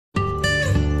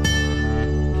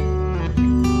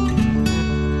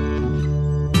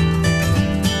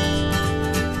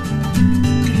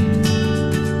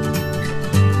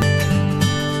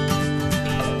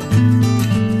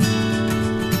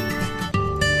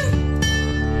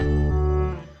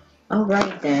All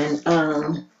right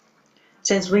then.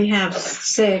 Since we have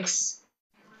 6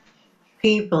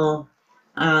 people,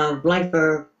 like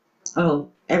for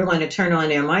everyone to turn on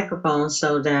their microphone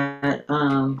so that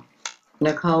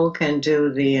Nicole can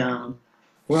do the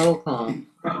roll call.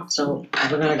 So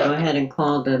we're going to go ahead and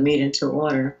call the meeting to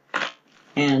order.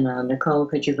 And Nicole,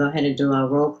 could you go ahead and do our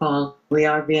roll call? We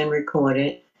are being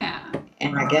recorded. Yeah.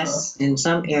 And I guess in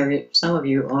some area, some of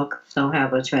you also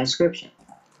have a transcription.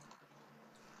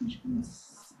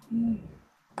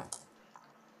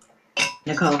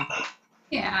 Nicole.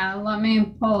 Yeah, let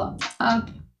me pull up.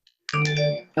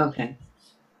 Okay.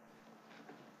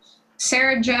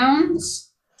 Sarah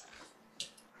Jones,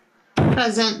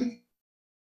 Present.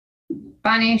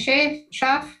 Bonnie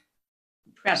Schaff,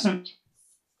 Present.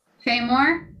 Faye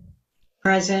Moore,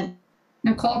 Present.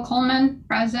 Nicole Coleman,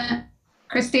 present.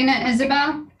 Christina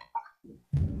Isabel,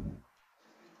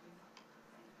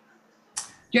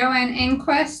 Joanne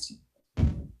Inquist,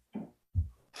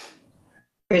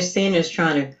 Christine is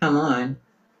trying to come on.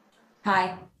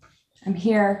 Hi, I'm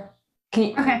here. Can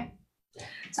you, okay.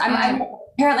 I'm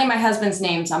apparently my husband's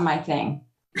name's on my thing.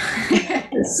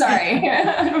 Sorry,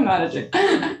 I'm not a jerk.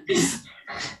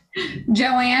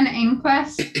 Joanne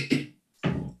Inquist,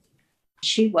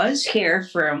 She was here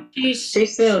for.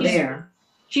 She's still there.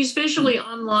 She's visually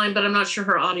online, but I'm not sure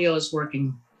her audio is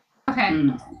working. okay.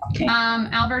 Okay.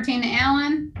 Albertine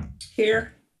Allen,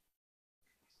 Here.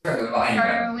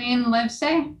 Charlene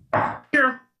Livesay,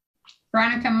 Here.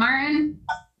 Veronica Martin,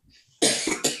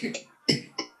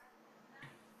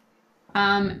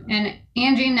 and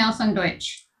Angie Nelson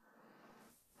Deutsch.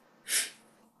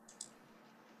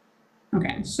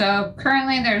 Okay, so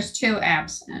currently there's 2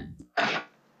 absent.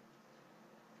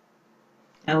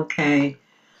 Okay.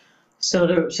 So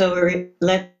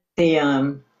let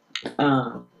the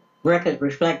record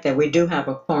reflect that we do have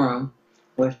a quorum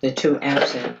with the 2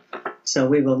 absent. So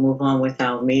we will move on with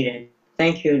our meeting.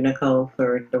 Thank you, Nicole,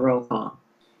 for the roll call.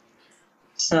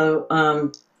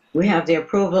 So we have the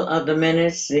approval of the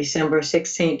minutes, December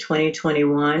 16,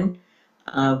 2021.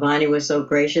 Bonnie was so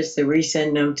gracious to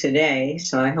resend them today,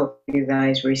 so I hope you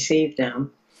guys received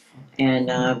them.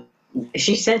 And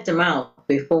she sent them out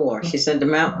before. She sent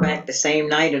them out back the same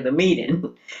night of the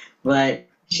meeting, but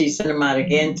she sent them out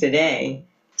again today.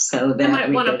 So that I might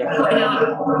we want to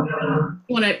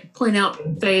could, point out,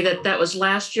 Faye, that was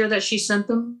last year that she sent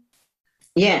them.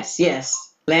 yes,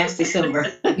 last December.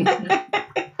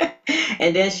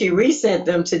 And then she resent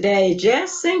them today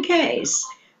just in case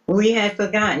we had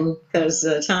forgotten because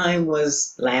the time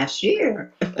was last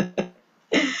year.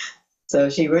 So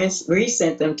she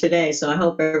resent them today. So I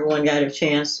hope everyone got a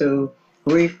chance to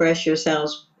refresh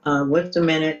yourselves with the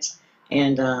minutes.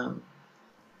 And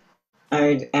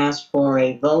I'd ask for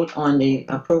a vote on the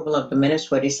approval of the minutes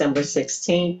for December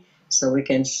 16th so we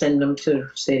can send them to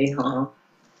City Hall.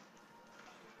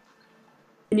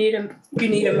 You need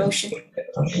a motion.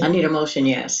 I need a motion,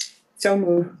 yes. So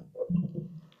move.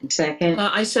 Second,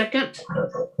 I second.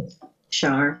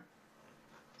 Shar.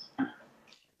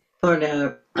 For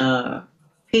the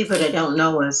people that don't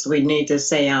know us, we need to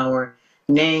say our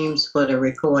names for the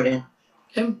recording.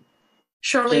 Okay.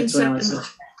 Charlene As well second.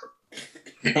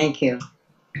 Thank you.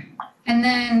 And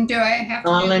then do I have to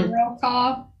do a roll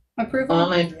call approval?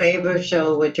 All in favor,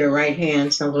 show with your right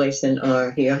hand someplace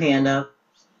or your hand up.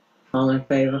 All in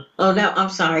favor. Oh, no, I'm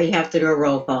sorry. You have to do a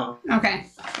roll call. Okay,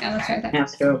 yeah, let's try that.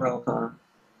 Have to do a roll call.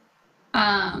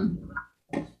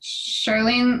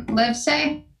 Charlene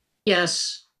Livesay,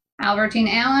 Yes. Albertine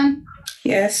Allen,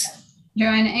 Yes.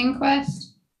 Joanne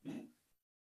Inquist,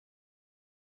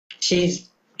 She's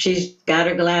got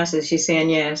her glasses. She's saying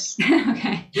yes.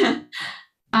 okay.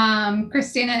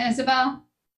 Christina Isabel,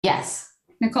 Yes.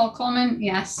 Nicole Coleman,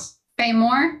 yes. Faye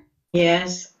Moore,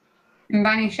 Yes. and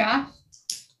Bonnie Schaff,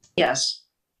 Yes.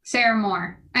 Sarah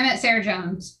Moore. I meant Sarah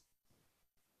Jones.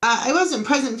 I wasn't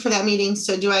present for that meeting,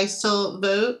 so do I still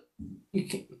vote? You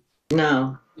can,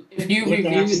 No. if you You can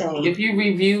review abstain. if you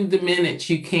review the minutes,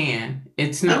 you can.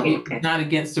 It's not Oh, okay. not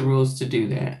against the rules to do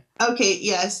that. Okay,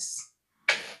 yes.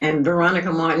 And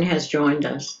Veronica Martin has joined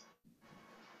us.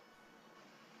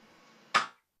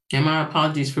 And my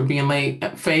apologies for being late.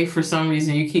 Faye, for some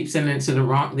reason you keep sending it to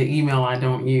the email I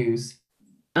don't use.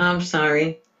 I'm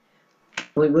sorry.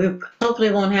 We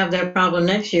hopefully won't have that problem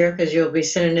next year because you'll be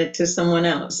sending it to someone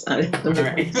else.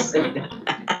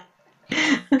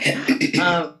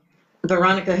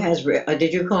 Veronica has,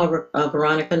 did you call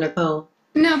Veronica, Nicole?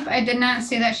 Nope, I did not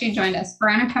see that she joined us.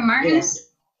 Veronica Martin. Yes.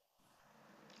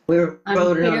 We're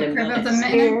voting Do on you the approve of the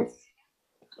minutes. minutes?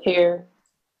 Here.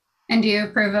 And do you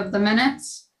approve of the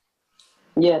minutes?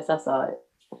 Yes, I saw it.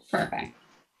 Perfect.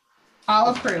 All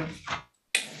approved.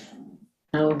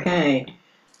 Okay,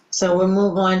 so we'll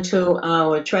move on to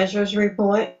our treasurer's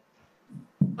report.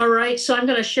 All right, so I'm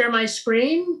going to share my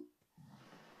screen.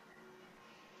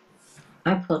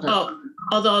 I pulled up. Oh,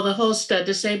 although the host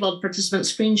disabled participant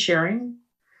screen sharing.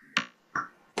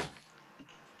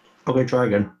 Okay, try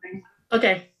again.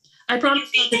 Okay, I promise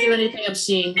not to do anything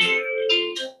obscene.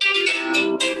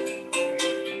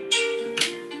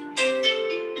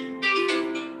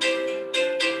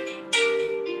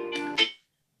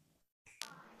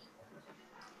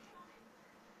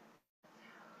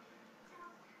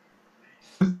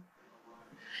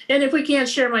 And if we can't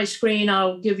share my screen,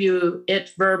 I'll give you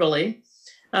it verbally.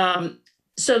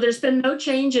 So there's been no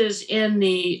changes in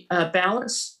the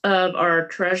balance of our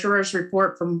treasurer's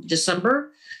report from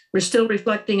December. We're still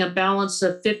reflecting a balance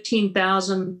of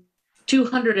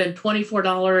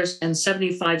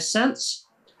 $15,224.75.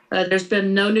 There's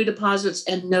been no new deposits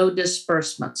and no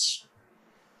disbursements.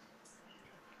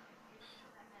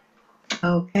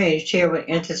 Okay, Chair would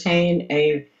entertain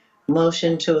a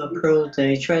motion to approve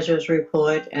the treasurer's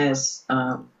report as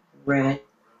read,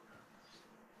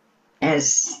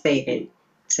 as stated,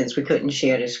 since we couldn't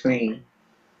share the screen.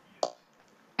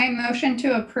 I motion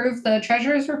to approve the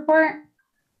treasurer's report.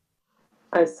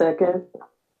 I second.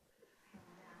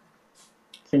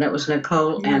 So that was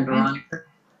Nicole and Veronica.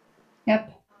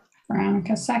 Yep.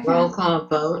 Veronica second. Roll call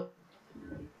vote.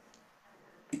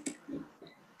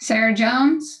 Sarah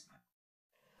Jones.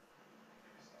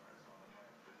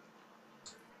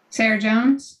 Sarah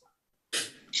Jones.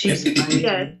 She's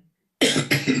Yeah.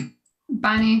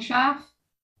 Bonnie Schaaf.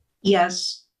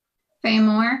 Yes. Faye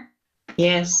Moore.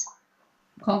 yes.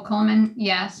 Nicole Coleman,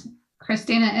 yes.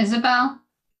 Christina Isabel.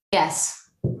 Yes.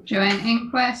 Joanne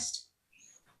Inquist.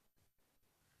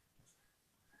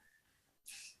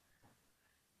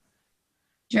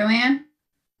 Joanne?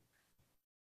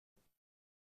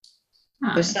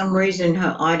 For some reason,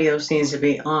 her audio seems to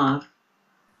be off,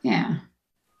 Yeah,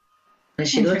 but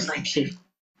she looks like she.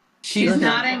 she's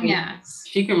nodding yes.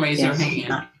 She can raise her Yes.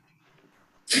 hand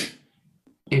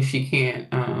if she can't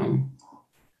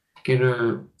get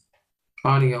her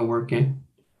audio working.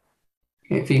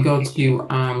 If you go to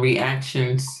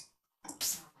reactions,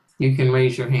 you can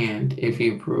raise your hand if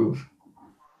you approve.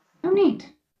 Oh,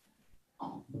 neat.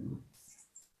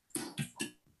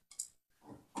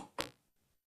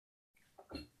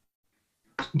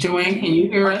 Joanne, can you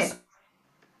hear us?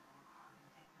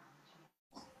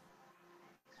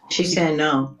 She said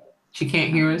no. She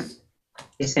can't hear us?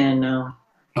 She said no.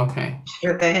 Okay. She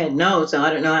shook her head no, so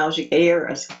I don't know how she could hear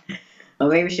us. Or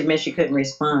maybe she meant she couldn't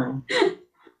respond.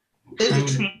 There's a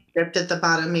transcript at the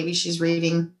bottom. Maybe she's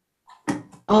reading.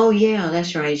 Oh, yeah,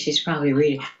 that's right. She's probably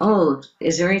reading. Oh,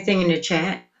 is there anything in the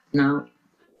chat? No.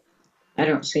 I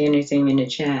don't see anything in the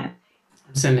chat.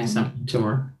 I'm sending something to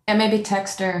her. And maybe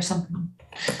text her or something.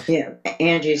 Yeah,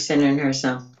 Angie's sending her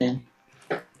something.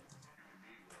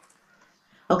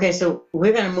 Okay, so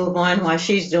we're going to move on while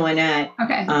she's doing that.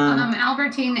 Okay,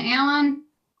 Albertine Allen,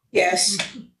 Yes.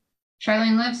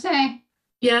 Charlene Livesay,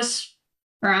 Yes.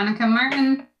 Veronica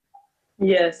Martin.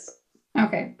 Yes.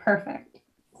 Okay, perfect.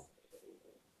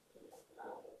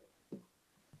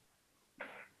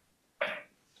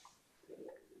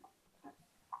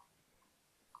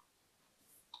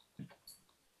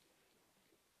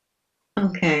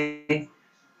 Okay.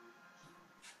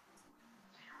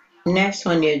 Next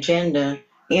on the agenda,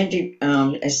 Angie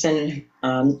is sending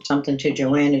something to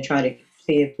Joanne to try to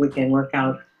see if we can work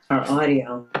out our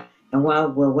audio. And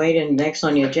while we're waiting, next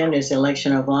on the agenda is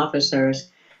election of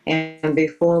officers. And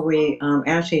before we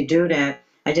actually do that,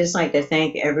 I'd just like to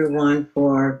thank everyone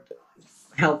for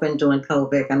helping during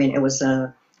COVID. I mean, it was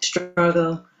a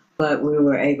struggle, but we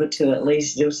were able to at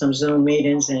least do some Zoom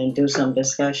meetings and do some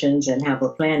discussions and have a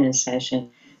planning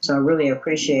session. So I really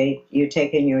appreciate you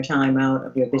taking your time out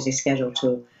of your busy schedule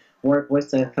to work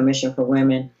with the Commission for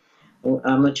Women.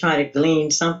 I'm going to try to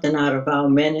glean something out of our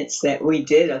minutes that we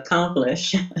did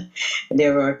accomplish.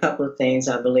 There were a couple of things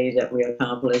I believe that we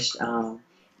accomplished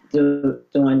doing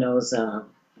those,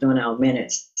 doing our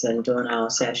minutes and doing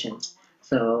our sessions.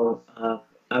 So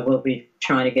I will be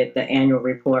trying to get the annual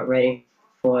report ready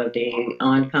for the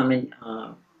oncoming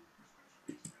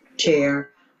chair,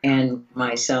 and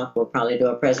myself will probably do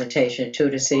a presentation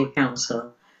to the City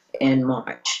Council in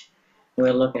March.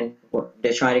 We're looking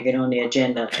to try to get on the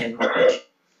agenda in March.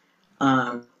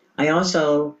 I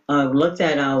also looked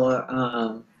at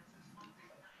our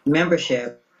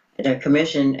membership, the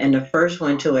commission, and the first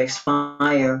one to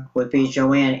expire would be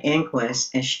Joanne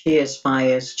Inquist, and she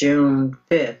expires June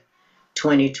 5th,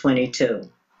 2022.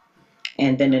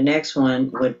 And then the next one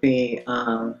would be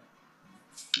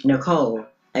Nicole,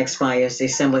 expires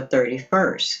December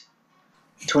 31st,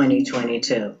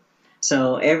 2022.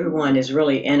 So everyone is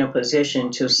really in a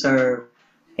position to serve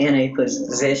in a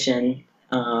position.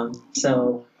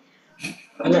 So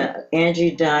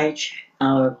Angie Deitch,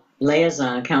 our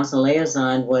liaison, council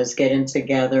liaison, was getting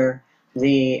together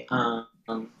the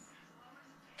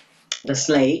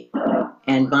slate,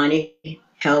 and Bonnie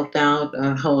helped out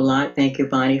a whole lot. Thank you,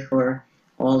 Bonnie, for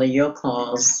all of your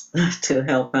calls to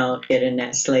help out getting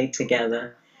that slate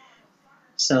together.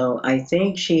 So I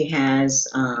think she has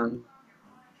the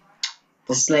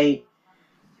slate.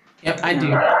 Yep, I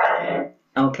do.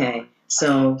 Okay,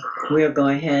 so we'll go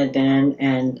ahead then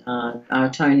and I'll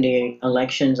turn the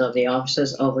elections of the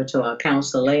officers over to our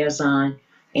council liaison,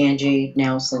 Angie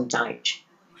Nelson Deitch.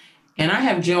 And I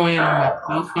have Joanne on my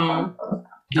cell phone.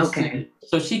 Okay.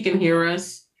 So she can hear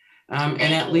us. And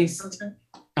at least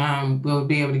we'll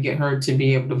be able to get her to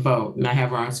be able to vote. And I have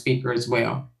her on speaker as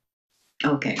well.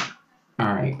 Okay. All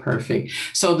right, perfect.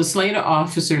 So the slate of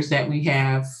officers that we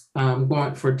have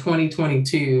going for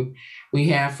 2022, we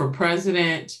have for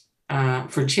president,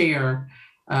 for chair,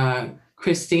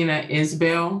 Christina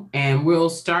Isbell, and we'll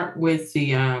start with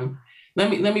the, let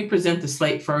me present the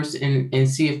slate first and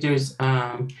see if there's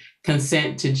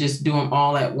consent to just do them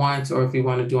all at once or if you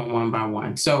want to do them one by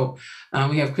one. So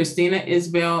we have Christina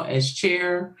Isbell as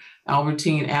chair,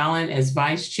 Albertine Allen as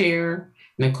vice chair,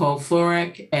 Nicole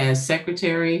Florek as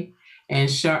secretary, and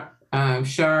Shar,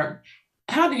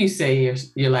 how do you say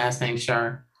your last name,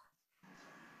 Shar?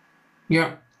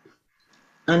 You're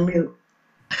Unmute.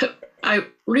 I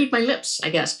read my lips, I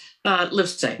guess.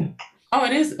 Livesay. Oh,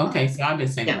 it is? Okay, so I've been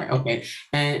saying it right. Okay.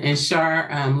 And Shar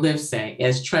Livesay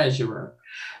as treasurer.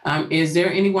 Is there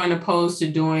anyone opposed to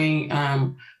doing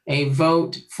a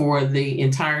vote for the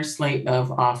entire slate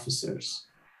of officers?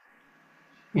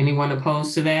 Anyone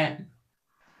opposed to that?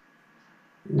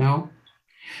 No?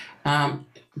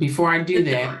 Before I do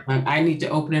that, I need to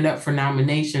open it up for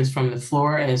nominations from the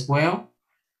floor as well.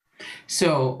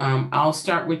 So I'll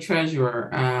start with treasurer.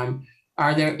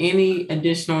 Are there any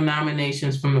additional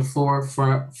nominations from the floor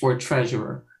for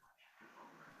treasurer?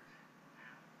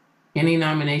 Any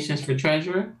nominations for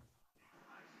treasurer?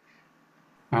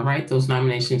 All right, those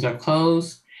nominations are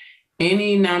closed.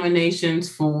 Any nominations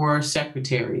for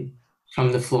secretary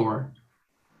from the floor?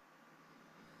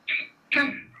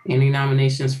 Any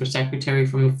nominations for secretary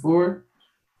from the floor?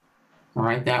 All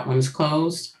right, that one is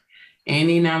closed.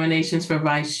 Any nominations for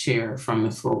vice chair from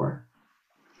the floor?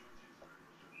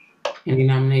 Any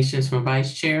nominations for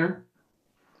vice chair?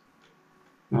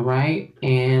 All right,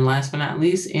 and last but not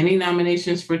least, any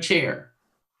nominations for chair?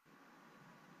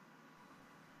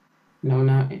 No,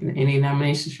 not any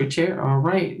nominations for chair. All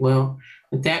right, well,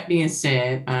 with that being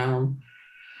said,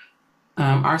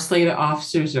 our slate of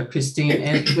officers are Christine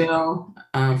Isbell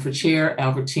for chair,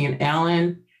 Albertine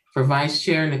Allen for vice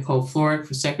chair, Nicole Florek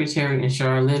for secretary, and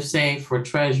Shar Livesay for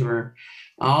treasurer.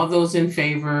 All those in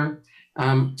favor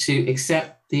to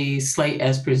accept the slate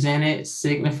as presented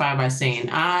signify by saying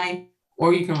aye,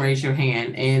 or you can raise your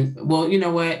hand. And well, you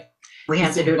know what? We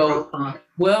have to do the roll call.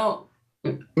 Well,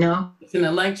 no, it's an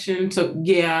election, so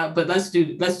yeah, but let's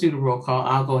do the roll call.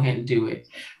 I'll go ahead and do it.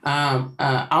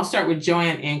 I'll start with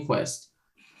Joanne Inquest.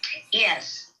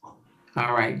 Yes.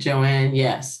 All right, Joanne,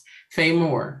 yes. Faye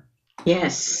Moore.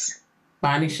 yes,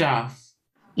 Bonnie Schaaf.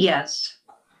 Yes.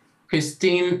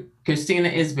 Christina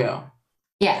Isbell.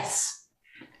 Yes.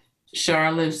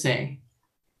 Shar Livesay.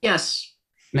 Yes.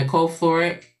 Nicole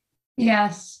Florek.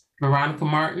 Yes. Veronica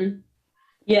Martin.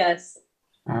 Yes.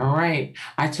 All right.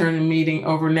 I turn the meeting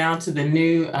over now to the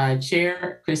new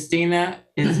chair, Christina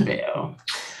Isbell. All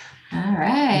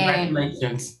right.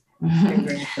 Congratulations.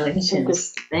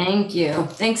 congratulations. Thank you.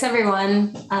 Thanks,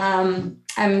 everyone.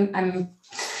 I'm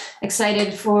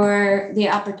excited for the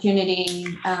opportunity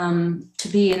to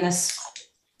be in this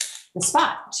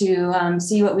spot to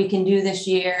see what we can do this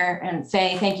year. And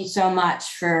Faye, thank you so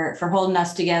much for holding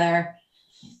us together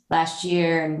last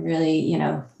year. And really, you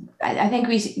know, I think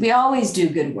we always do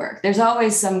good work. There's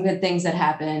always some good things that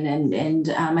happen. And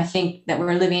I think that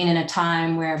we're living in a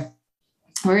time where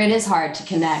it is hard to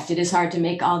connect. It is hard to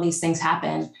make all these things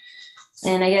happen.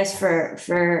 And I guess for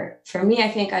me, I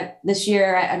think this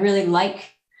year I'd really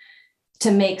like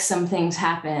to make some things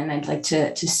happen. I'd like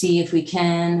to see if we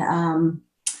can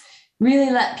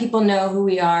really let people know who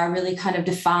we are, really kind of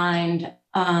define,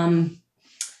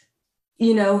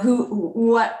 you know,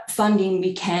 what funding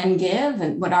we can give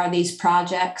and what are these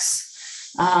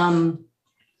projects.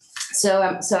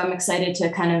 So I'm excited to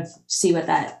kind of see what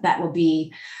that will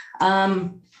be.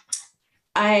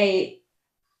 I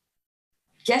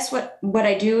guess what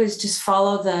I do is just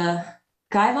follow the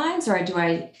guidelines, or do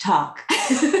I talk?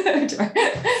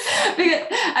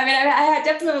 I mean, I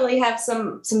definitely have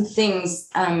some things,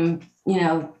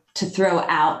 to throw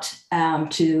out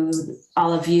to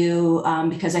all of you,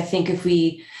 because I think if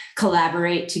we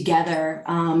collaborate together,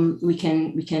 we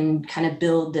can kind of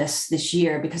build this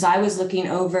year. Because I was looking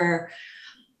over,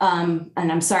 and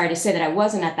I'm sorry to say that I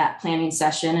wasn't at that planning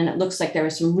session, and it looks like there were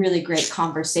some really great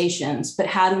conversations. But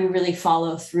how do we really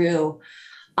follow through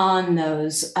on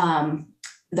those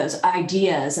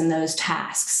ideas and those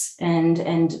tasks,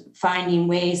 and finding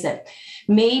ways that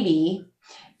maybe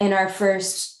in our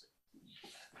first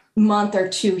month or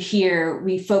two here,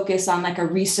 we focus on like a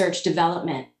research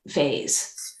development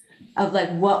phase of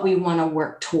like what we want to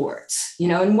work towards,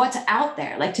 and what's out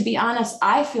there. Like, to be honest,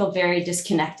 I feel very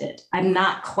disconnected. I'm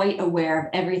not quite aware of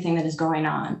everything that is going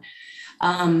on.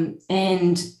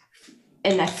 And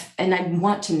I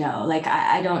want to know, like,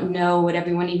 I don't know what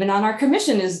everyone even on our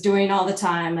commission is doing all the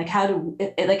time. Like,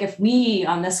 if we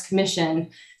on this commission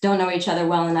don't know each other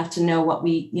well enough to know what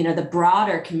the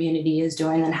broader community is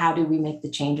doing, then how do we make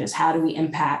the changes? How do we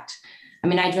impact? I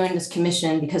mean, I joined this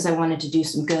commission because I wanted to do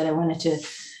some good. I wanted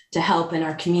to help in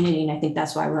our community. And I think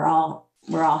that's why we're all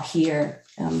here.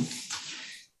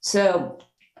 So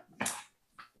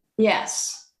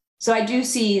yes. So I do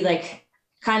see like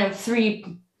kind of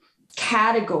three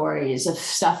categories of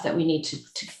stuff that we need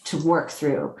to work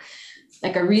through,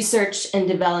 like a research and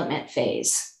development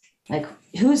phase. Like,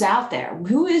 who's out there?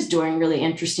 Who is doing really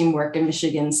interesting work in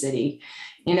Michigan City?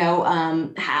 And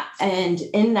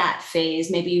in that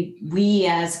phase, maybe we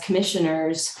as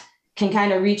commissioners can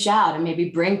kind of reach out and maybe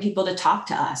bring people to talk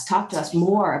to us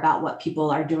more about what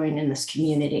people are doing in this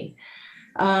community.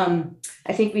 I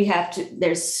think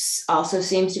there's also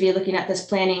seems to be, looking at this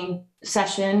planning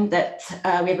session, that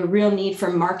we have a real need for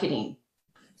marketing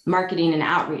and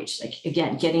outreach. Like,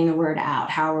 again, getting the word out.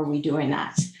 How are we doing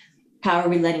that? How are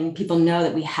we letting people know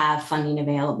that we have funding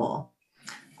available?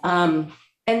 And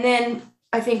then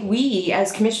I think we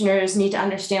as commissioners need to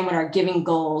understand what our giving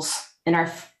goals and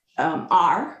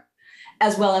are,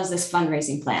 as well as this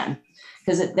fundraising plan.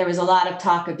 Because there was a lot of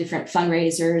talk of different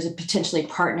fundraisers and potentially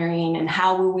partnering, and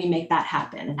how will we make that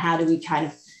happen? And how do we kind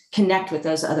of connect with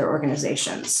those other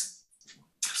organizations?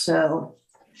 So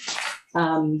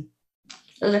those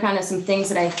are kind of some things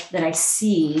that I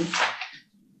see.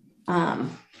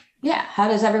 How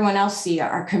does everyone else see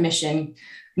our commission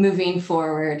moving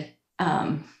forward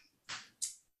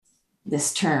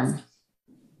this term?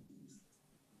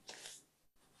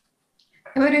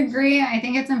 I would agree. I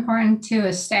think it's important to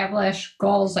establish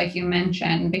goals, like you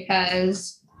mentioned,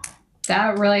 because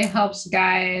that really helps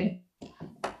guide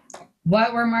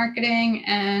what we're marketing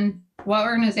and what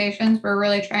organizations we're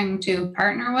really trying to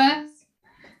partner with.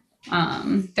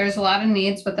 There's a lot of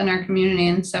needs within our community,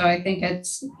 and so I think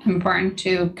it's important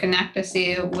to connect to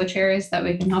see which areas that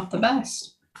we can help the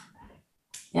best.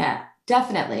 Yeah,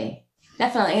 definitely.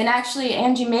 And actually,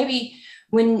 Angie, maybe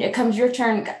when it comes your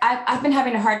turn, I've been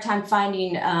having a hard time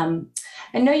finding, I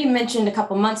know you mentioned a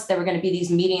couple months there were going to be these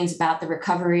meetings about the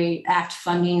Recovery Act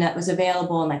funding that was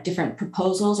available, and like different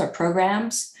proposals or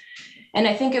programs. And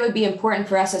I think it would be important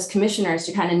for us as commissioners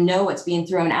to kind of know what's being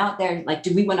thrown out there. Like,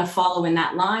 do we want to follow in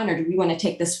that line, or do we want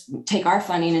to take our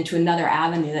funding into another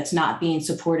avenue that's not being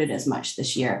supported as much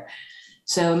this year?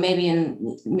 So maybe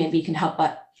you can help.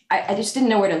 But I just didn't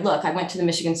know where to look. I went to the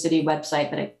Michigan City website,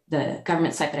 the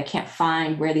government site, but I can't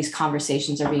find where these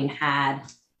conversations are being had.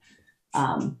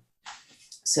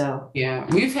 Yeah,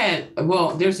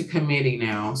 there's a committee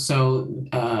now. So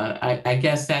I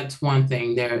guess that's one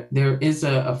thing. There is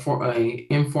a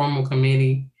informal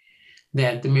committee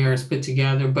that the mayor has put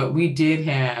together, but we did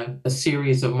have a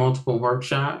series of multiple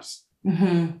workshops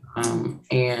and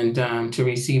to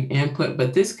receive input.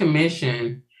 But this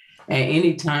commission at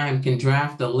any time can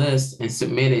draft a list and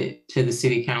submit it to the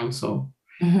city council.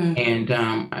 And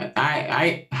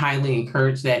I highly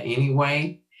encourage that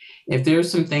anyway. If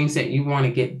there's some things that you want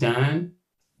to get done,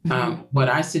 what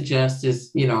I suggest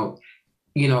is,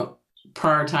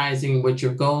 prioritizing what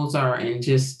your goals are and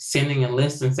just sending a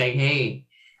list and say, hey,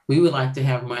 we would like to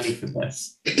have money for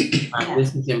this.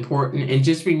 This is important. And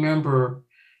just remember,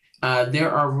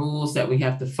 there are rules that we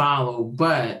have to follow,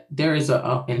 but there is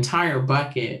an entire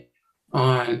bucket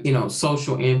on,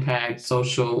 social impact,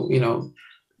 social,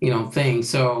 things.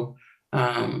 So,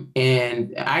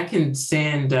 and I can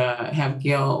send, I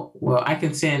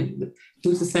can send,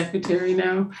 who's the secretary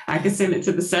now? I can send it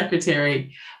to the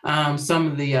secretary, some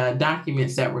of the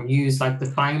documents that were used, like the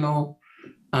final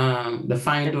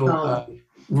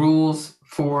rules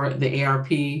for the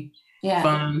ARP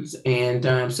funds,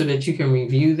 and so that you can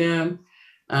review them.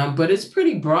 But it's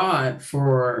pretty broad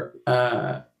for,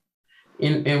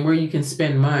 and where you can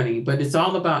spend money, but it's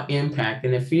all about impact.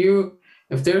 And if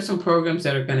there's some programs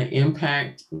that are going to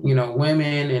impact,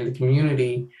 women and the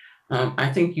community,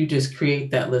 I think you just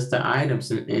create that list of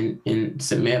items and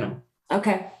submit them.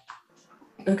 Okay.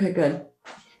 Okay, good.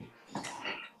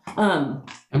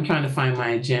 I'm trying to find my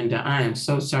agenda. I am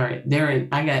so sorry.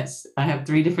 I have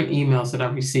 3 different emails that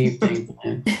I've received things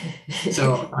in.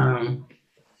 So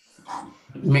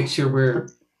make sure we're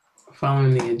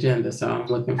following the agenda. So I'm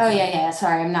looking. Oh, yeah.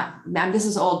 Sorry, this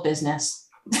is old business.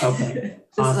 Okay.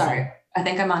 Awesome. Sorry. I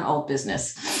think I'm on old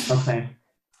business. Okay.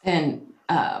 And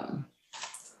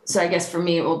so I guess for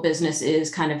me, old business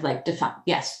is kind of like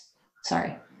yes.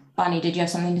 Sorry. Bonnie, did you have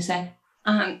something to say?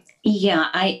 Yeah,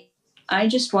 I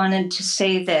just wanted to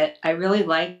say that I really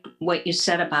like what you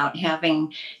said about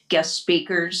having guest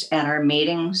speakers at our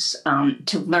meetings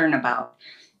to learn about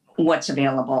what's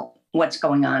available, what's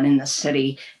going on in the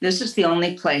city. This is the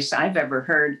only place I've ever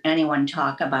heard anyone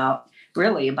talk about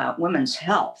women's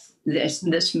health.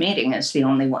 This meeting is the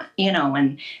only one,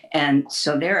 and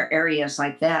so there are areas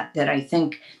like that I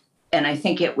think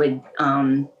it would,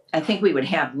 I think we would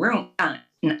have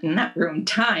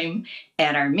time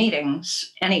at our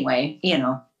meetings anyway.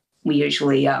 We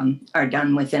usually are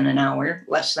done within an hour,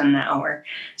 less than an hour.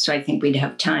 So I think we'd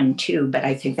have time too, but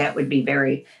I think that would be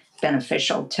very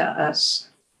beneficial to us.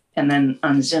 And then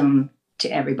on Zoom to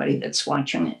everybody that's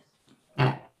watching it.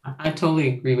 I totally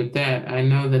agree with that. I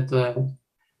know that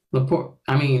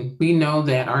we know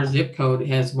that our zip code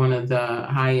has one of the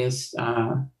highest,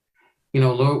 low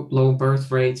birth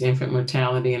rates, infant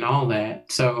mortality and all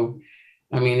that. So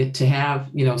to have,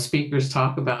 speakers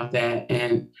talk about that,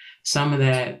 and some of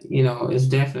that, is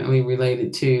definitely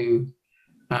related to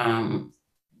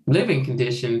living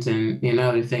conditions and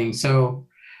other things. So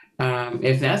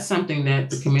if that's something that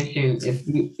the commission,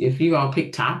 if you all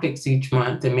pick topics each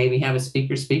month and maybe have a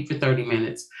speaker speak for 30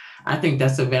 minutes, I think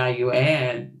that's a value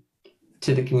add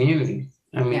to the community.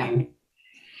 I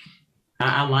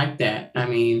like that.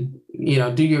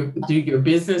 Do your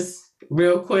business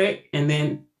real quick and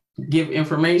then give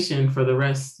information for the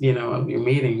rest, of your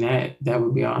meeting. That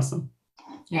would be awesome.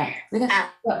 Yeah.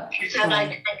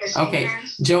 Okay.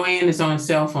 Joanne is on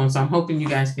cell phone, so I'm hoping you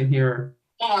guys can hear her.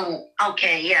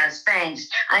 Okay, yes, thanks.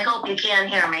 I hope you can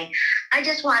hear me. I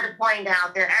just want to point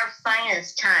out that our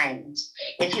finest times,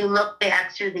 if you look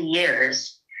back through the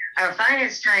years, our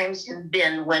finest times have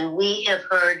been when we have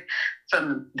heard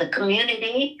from the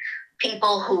community,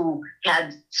 people who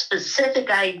had specific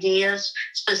ideas,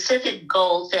 specific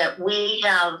goals that we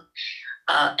have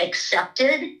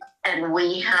accepted and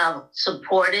we have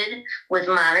supported with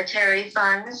monetary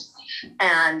funds.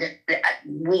 And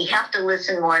we have to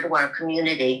listen more to our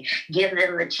community, give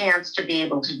them the chance to be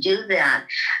able to do that.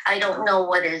 I don't know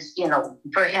what is,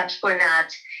 perhaps we're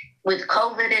not, with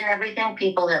COVID and everything,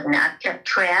 people have not kept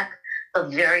track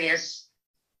of various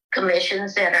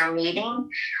commissions that are meeting.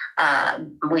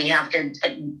 We have to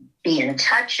be in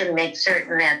touch and make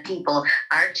certain that people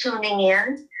are tuning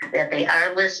in, that they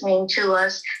are listening to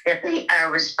us, that they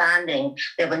are responding.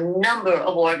 There are a number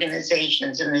of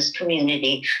organizations in this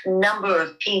community, a number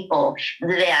of people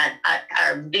that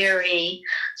are very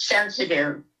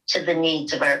sensitive to the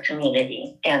needs of our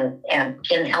community and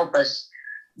can help us,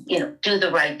 do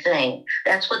the right thing.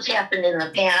 That's what's happened in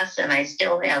the past, and I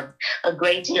still have a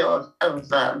great deal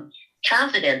of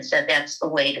confidence that that's the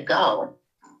way to go.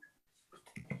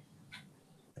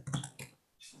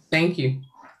 Thank you.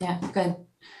 Yeah, good.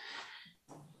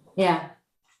 Yeah.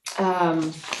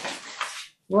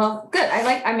 Well, good. I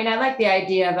like the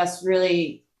idea of us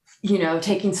really,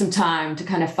 taking some time to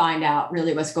kind of find out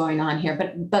really what's going on here,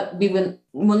 but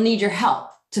we'll need your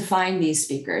help to find these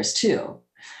speakers too,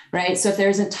 right? So if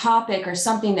there's a topic or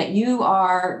something that you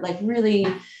are like really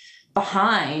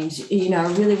behind,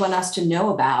 really want us to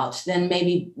know about, then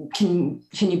maybe can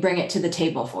you bring it to the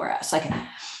table for us? Like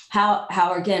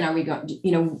how again are we going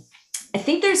to, I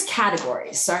think there's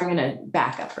categories. So I'm going to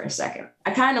back up for a second.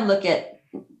 I kind of look at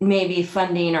maybe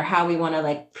funding or how we want to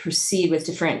like proceed with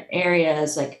different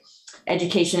areas like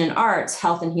education and arts,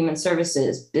 health and human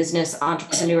services, business,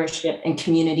 entrepreneurship, and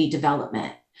community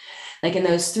development. Like in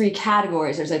those 3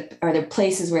 categories, are there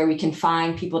places where we can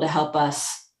find people to help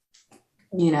us,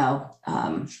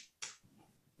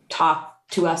 talk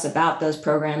to us about those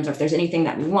programs, or if there's anything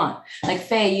that we want. Like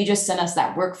Faye, you just sent us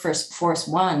that Workforce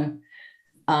One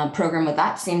program. With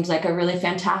that seems like a really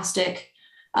fantastic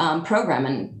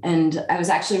program. And I was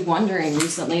actually wondering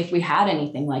recently if we had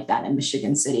anything like that in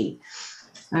Michigan City.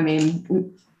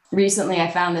 Recently I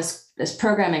found this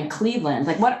program in Cleveland.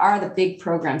 Like, what are the big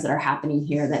programs that are happening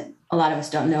here that a lot of us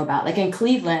don't know about? Like in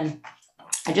Cleveland,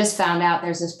 I just found out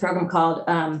there's this program called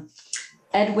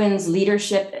Edwin's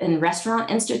Leadership in Restaurant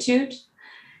Institute.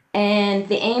 And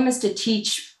the aim is to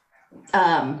teach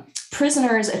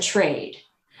prisoners a trade,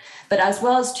 but as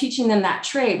well as teaching them that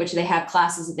trade, which they have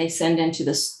classes that they send into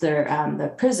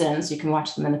the prisons, you can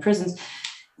watch them in the prisons.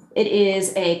 It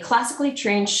is a classically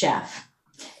trained chef.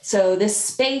 So this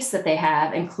space that they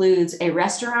have includes a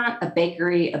restaurant, a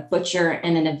bakery, a butcher,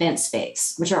 and an event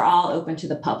space, which are all open to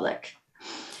the public.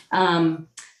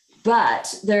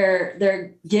 But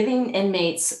they're giving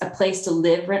inmates a place to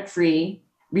live rent-free.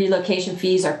 Relocation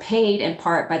fees are paid in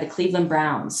part by the Cleveland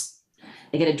Browns.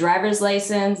 They get a driver's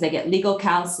license, they get legal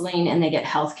counseling, and they get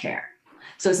health care.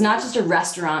 So it's not just a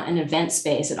restaurant, an event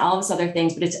space, and all of this other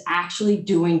things, but it's actually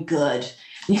doing good.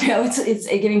 You know, it's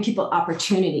giving people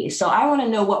opportunities. So I want to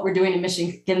know what we're doing in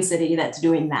Michigan City that's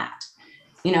doing that.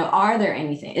 You know,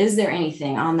 is there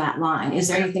anything on that line? Is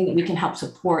there anything that we can help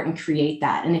support and create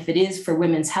that? And if it is for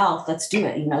women's health, let's do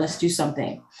it. You know, let's do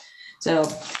something. So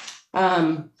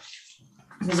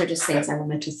these are just things I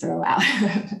wanted to throw out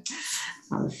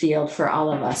on the field for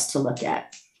all of us to look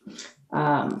at.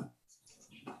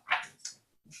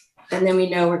 And then we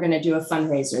know we're going to do a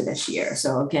fundraiser this year.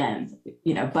 So again,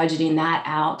 you know, budgeting that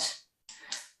out,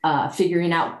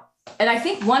 figuring out. And I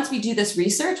think once we do this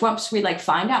research, once we like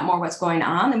find out more what's going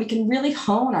on, then we can really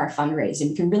hone our fundraising.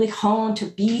 We can really hone to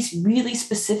be really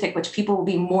specific, which people will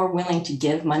be more willing to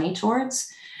give money towards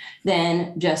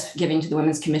than just giving to the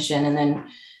Women's Commission. And then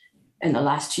in the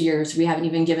last 2 years, we haven't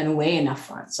even given away enough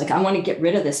funds. Like, I want to get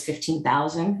rid of this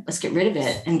 15,000. Let's get rid of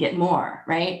it and get more,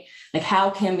 right? Like, how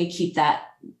can we keep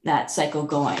that cycle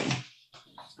going?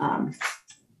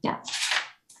 Yeah.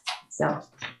 So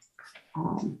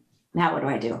now what do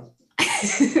I do?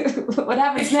 What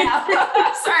happens now?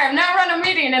 Sorry, I'm now running a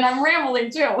meeting and I'm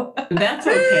rambling too. That's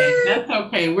okay. That's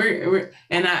okay. We're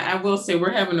and I will say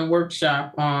we're having a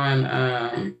workshop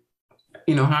on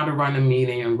you know, how to run a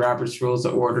meeting and Robert's Rules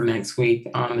of Order next week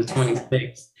on the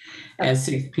 26th at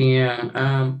 6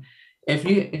 p.m. If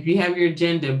you have your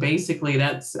agenda, basically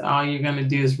that's all you're going to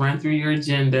do is run through your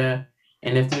agenda,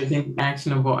 and if there's any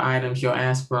actionable items, you'll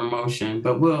ask for a motion.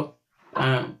 But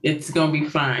it's going to be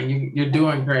fine. You're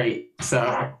doing great.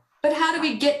 So. But how do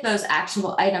we get those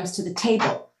actionable items to the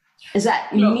table? Is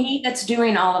that me that's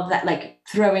doing all of that, like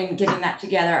getting that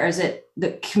together, or is it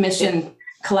the commission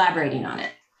collaborating on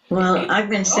it? Well, I've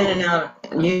been sending out,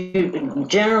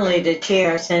 generally the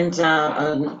chair sends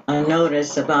out a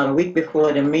notice about a week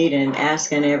before the meeting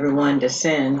asking everyone to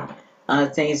send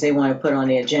things they want to put on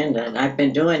the agenda. And I've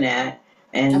been doing that,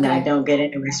 and I don't get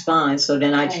any response. So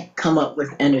then I come up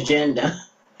with an agenda.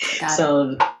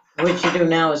 So what you do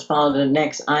now is follow the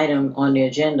next item on the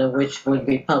agenda, which would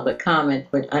be public comment,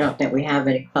 but I don't think we have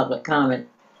any public comment.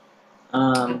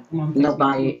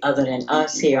 Nobody other than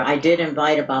us here. I did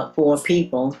invite about 4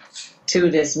 people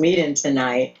to this meeting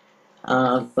tonight,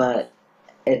 but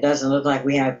it doesn't look like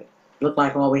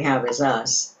all we have is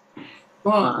us.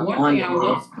 Well, one thing I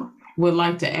would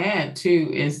like to add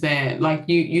too is that, like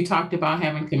you talked about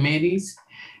having committees.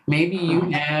 Maybe you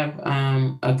have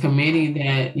a committee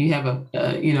that you have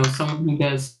someone who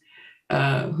does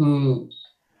who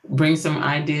brings some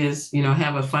ideas. You know,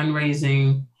 have a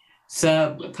fundraising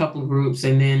a couple of groups,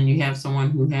 and then you have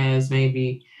someone who has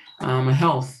maybe a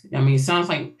health. I mean, it sounds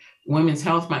like women's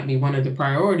health might be one of the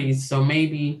priorities. So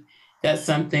maybe that's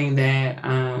something that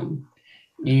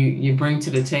you bring to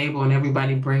the table, and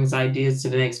everybody brings ideas to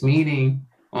the next meeting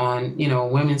on, you know,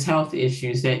 women's health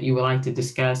issues that you would like to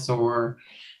discuss,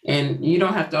 and you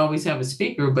don't have to always have a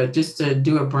speaker, but just to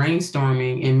do a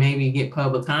brainstorming and maybe get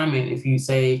public comment. If you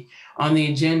say on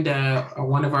the agenda, or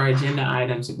one of our agenda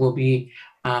items will be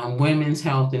women's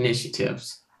health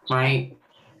initiatives, right?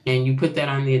 And you put that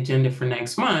on the agenda for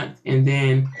next month, and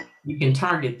then you can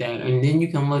target that. And then you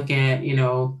can look at, you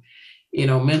know,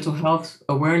 mental health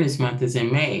awareness month is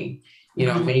in May, you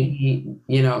know, maybe,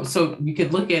 you know, so you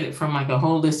could look at it from like a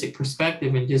holistic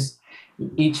perspective and just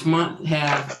each month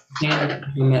have a standing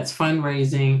item that's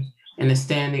fundraising and a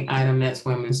standing item that's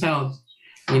women's health,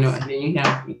 you know, and then you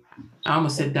have, I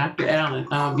almost said Dr. Allen.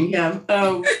 You have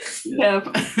Ms.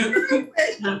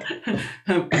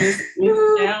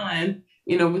 Allen,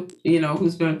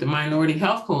 who's been with the Minority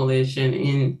Health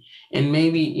Coalition, and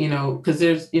maybe, you know, because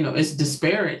there's, you know, it's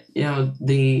disparate, you know,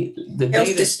 the health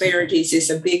data disparities is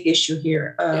a big issue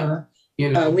here.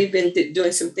 We've been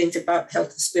doing some things about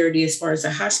health disparity as far as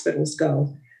the hospitals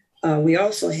go. We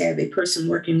also have a person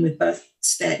working with us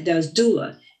that does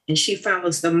doula, and she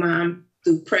follows the mom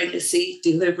through pregnancy,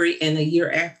 delivery, and a year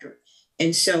after.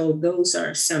 And so those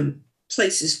are some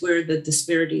places where the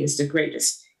disparity is the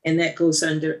greatest, and that goes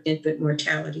under infant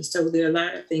mortality. So there are a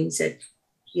lot of things that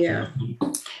Yeah.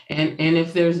 And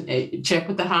if there's check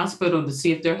with the hospital to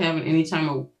see if they're having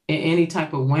any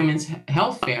type of women's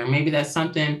health fair. Maybe that's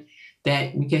something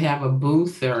that we could have a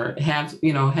booth or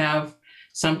have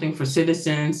something for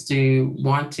citizens to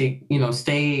want to,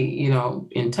 stay,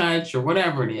 in touch or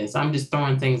whatever it is. I'm just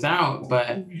throwing things out,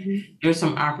 but there's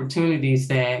some opportunities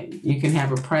that you can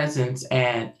have a presence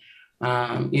at,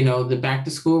 the back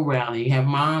to school rally. You have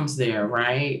moms there,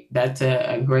 right? That's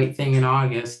a great thing in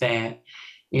August that,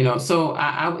 so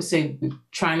I would say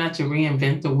try not to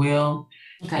reinvent the wheel.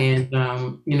 Okay.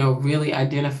 And, really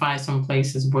identify some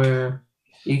places where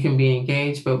you can be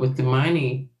engaged, but with the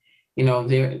money,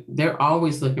 they're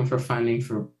always looking for funding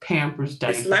for Pampers,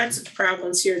 diapers. There's lots of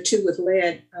problems here too with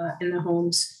lead in the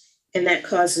homes, and that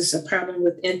causes a problem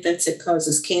with infants. It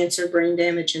causes cancer, brain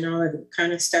damage, and all of that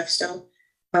kind of stuff. So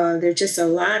there's just a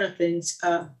lot of things,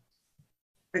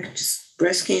 like just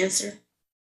breast cancer,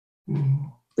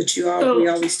 which we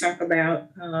always talk about.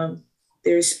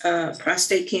 There's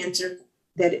prostate cancer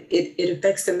that it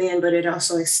affects the man, but it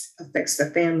also affects the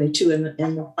family too,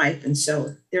 and the wife. And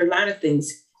so there are a lot of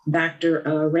things. Dr.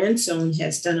 Ransone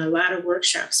has done a lot of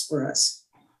workshops for us.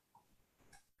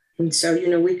 And so,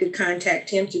 we could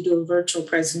contact him to do a virtual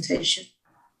presentation.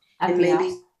 And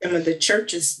maybe some of the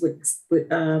churches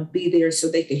would be there so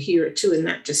they could hear it too, and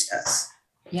not just us.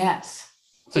 Yes.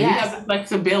 So you have the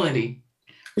flexibility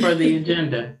for the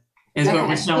agenda is what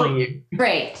we're showing you.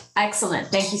 Great. Excellent.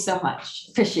 Thank you so much.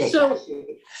 Appreciate So,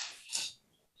 that.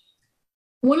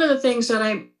 one of the things that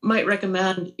I might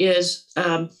recommend is,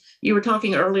 you were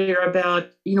talking earlier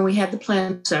about, we had the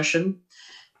plan session,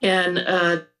 and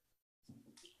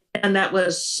that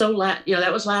was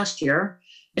that was last year,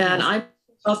 and I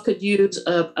could use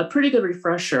a pretty good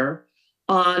refresher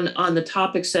on the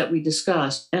topics that we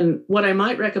discussed. And what I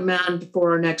might recommend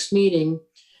for our next meeting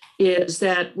is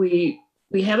that we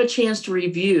have a chance to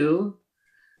review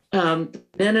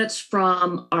minutes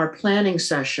from our planning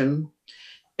session,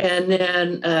 and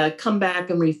then come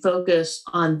back and refocus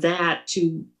on that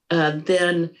to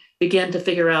then begin to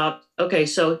figure out, okay,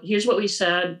 so here's what we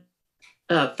said,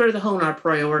 further hone our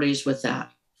priorities with that.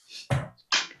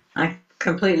 I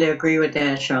completely agree with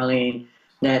that, Charlene,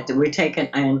 that we take it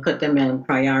and put them in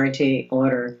priority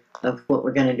order of what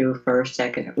we're going to do first,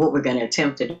 second, what we're going to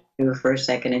attempt to do first,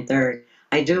 second, and third.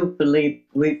 I do believe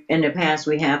in the past,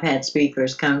 we have had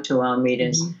speakers come to our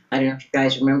meetings. Mm-hmm. I don't know if you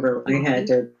guys remember, we had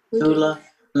the doula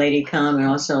lady come, and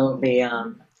also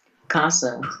the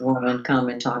CASA woman come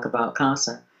and talk about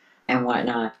CASA and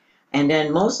whatnot. And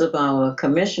then most of our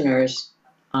commissioners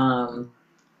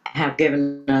have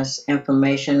given us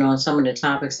information on some of the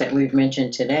topics that we've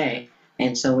mentioned today.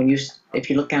 And so if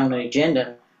you look on the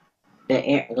agenda,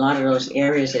 a lot of those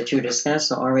areas that you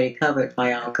discussed are already covered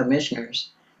by our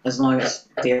commissioners, as long as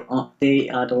they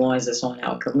are the ones that's on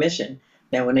our commission.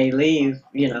 That when they leave,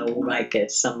 we might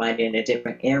get somebody in a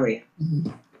different area.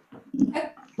 Mm-hmm. Okay.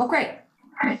 Well, great.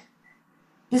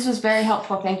 This was very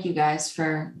helpful. Thank you guys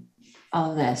for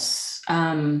all of this.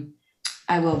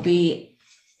 I will be,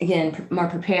 again, more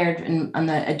prepared on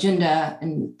the agenda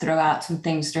and throw out some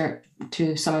things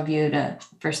to some of you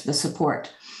for the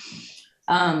support.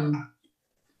 And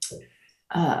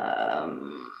I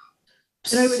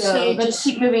would say let's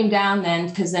keep moving down then,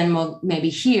 because then we'll maybe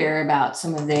hear about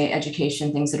some of the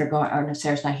education things that are going on.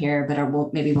 Sarah's not here, but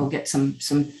we'll get some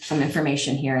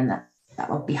information here, and that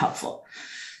will be helpful.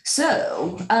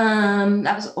 So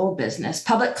that was old business.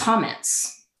 Public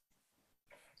comments.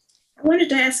 I wanted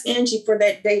to ask Angie for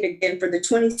that date again for the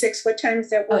 26th. What time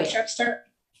does that workshop start?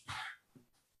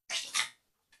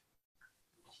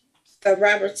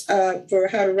 Roberts, for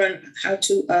how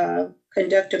to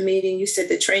conduct a meeting. You said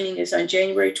the training is on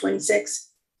January 26th.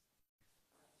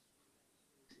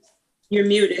 You're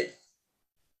muted.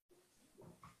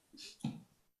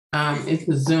 It's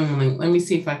a Zoom link. Let me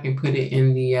see if I can put it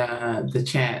in the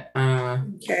chat.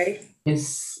 Okay.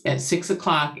 It's at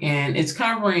 6:00, and it's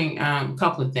covering a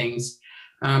couple of things: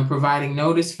 providing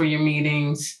notice for your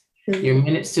meetings, mm-hmm. your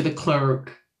minutes to the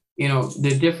clerk.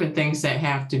 The different things that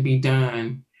have to be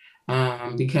done,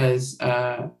 because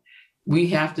we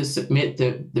have to submit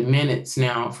the minutes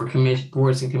now for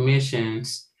boards and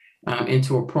commissions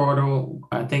into a portal,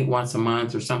 I think once a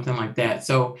month or something like that.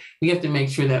 So we have to make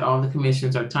sure that all the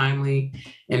commissions are timely,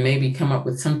 and maybe come up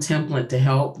with some template to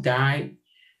help guide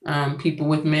people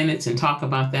with minutes, and talk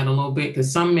about that a little bit,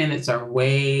 because some minutes are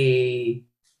way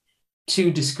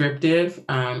too descriptive.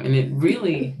 And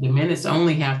the minutes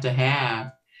only have to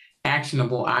have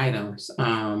actionable items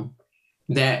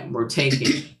that were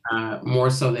taken, more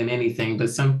so than anything.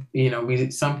 But some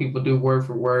people do word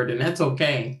for word, and that's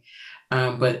okay.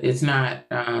 But it's not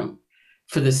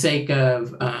for the sake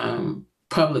of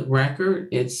public record,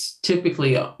 it's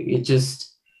typically, it just,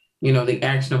 the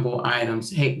actionable items.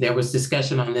 Hey, there was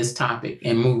discussion on this topic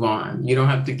and move on. You don't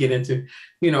have to get into,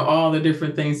 all the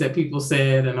different things that people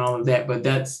said and all of that, but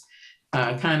that's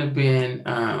kind of been,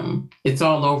 it's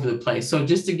all over the place. So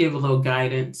just to give a little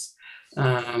guidance,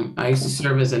 I used to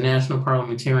serve as a national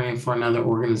parliamentarian for another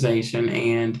organization,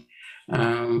 and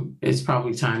it's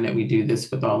probably time that we do this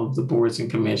with all of the boards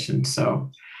and commissions. So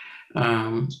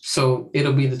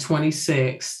it'll be the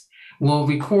 26th. We'll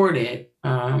record it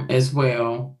as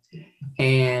well,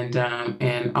 and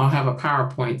I'll have a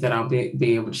PowerPoint that I'll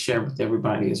be able to share with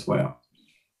everybody as well.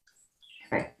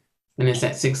 Right. And it's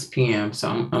at 6 p.m. So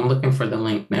I'm looking for the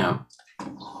link now.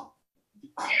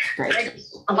 Great. I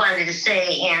just wanted to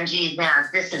say, Angie, that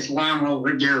this is long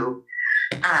overdue.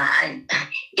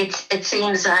 It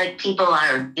seems like people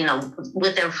are,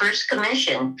 with their first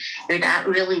commission, they're not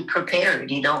really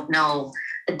prepared. You don't know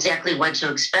exactly what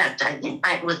to expect. I think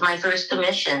with my first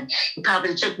commission, it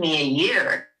probably took me a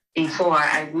year before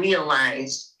I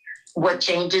realized what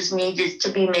changes needed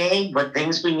to be made, what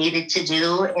things we needed to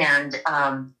do, and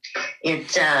I'm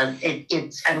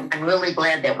really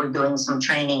glad that we're doing some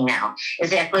training now.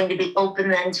 Is that going to be open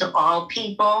then to all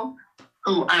people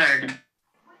who are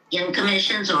in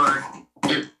commissions, or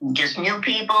just new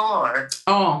people, or?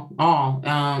 All.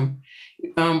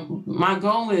 My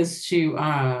goal is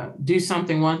to do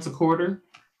something once a quarter.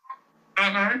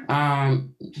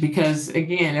 Because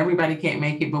again, everybody can't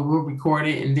make it, but we'll record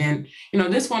it. And then,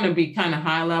 this one will be kind of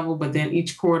high level, but then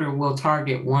each quarter we'll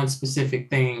target one specific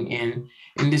thing and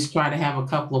just try to have a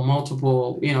couple of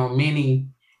multiple, mini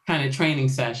kind of training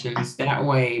sessions. That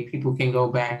way people can go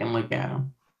back and look at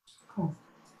them. Cool.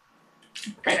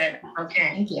 Good.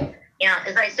 Okay. Thank you. Yeah,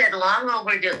 as I said, long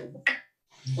overdue.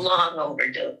 Long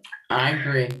overdue. I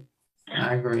agree.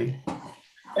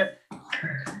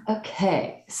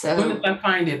 Okay, As soon so as I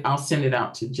find it, I'll send it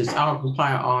out I'll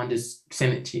reply all and just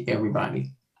send it to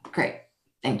everybody. great,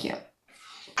 thank you.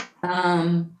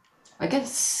 I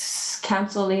guess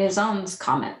council liaisons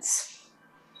comments.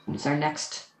 What's our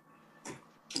next?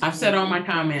 I've said all my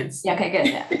comments. Yeah, okay, good.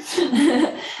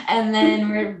 Yeah. And then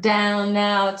we're down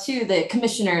now to the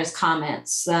commissioner's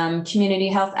comments. Community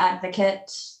health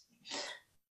advocate.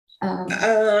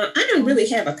 I don't really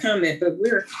have a comment, but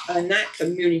we're not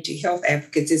community health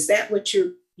advocates. Is that what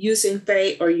you're using,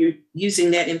 Faye, or you're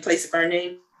using that in place of our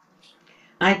name?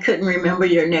 I couldn't remember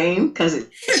your name because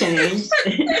it changed.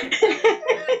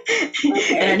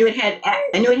 Okay. And I knew it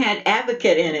had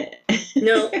advocate in it.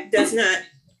 No, it does not.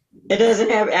 It doesn't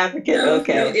have advocate. No,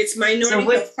 Okay. no, it's Minority So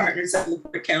what- Health Partners of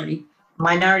LaPorte County.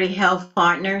 Minority Health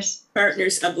Partners.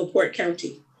 Partners of LaPorte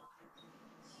County.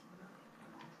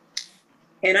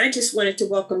 And I just wanted to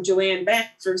welcome Joanne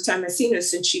back. First time I've seen her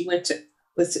since she went to,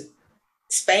 was it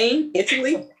Spain,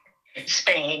 Italy?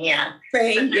 Spain, yeah.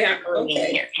 Spain, yeah,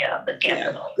 okay. Yeah, the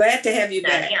capital. Yeah. Glad to have you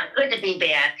back. Yeah, good to be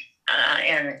back.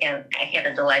 And I had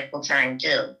a delightful time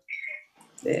too.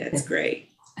 That's great.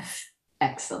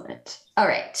 Excellent. All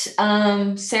right.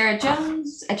 Sarah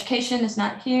Jones, education is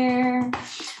not here.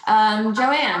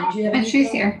 Joanne, do you have But anything? she's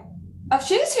here. Oh,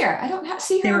 she's here. I don't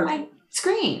see her on my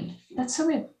screen. That's so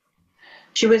weird.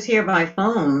 She was here by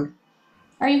phone.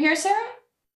 Are you here, Sarah?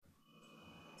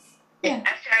 Yeah.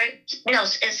 I'm sorry. No,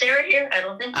 is Sarah here? I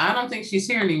don't think so. I don't think she's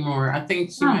here anymore. I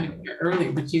think she might have been here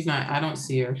earlier, but she's not. I don't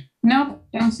see her. Nope,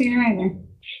 don't see her either.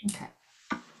 Okay.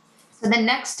 So the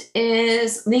next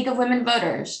is League of Women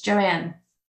Voters. Joanne,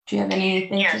 do you have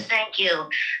anything? Yes, thank you.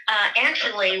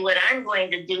 Actually, what I'm going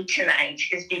to do tonight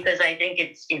is because I think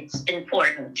it's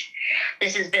important.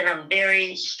 This has been a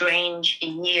very strange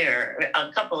year,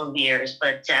 a couple of years,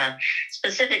 but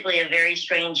specifically a very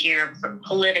strange year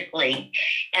politically.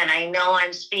 And I know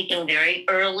I'm speaking very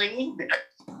early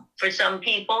for some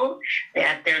people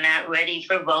that they're not ready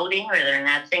for voting or they're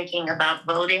not thinking about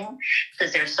voting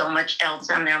because there's so much else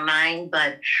on their mind.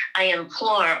 But I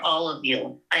implore all of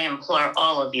you.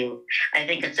 I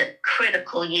think it's a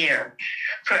critical year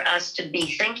for us to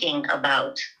be thinking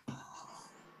about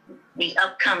the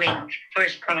upcoming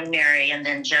first primary and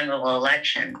then general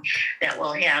election that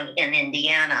we'll have in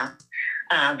Indiana.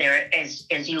 There, as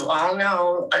you all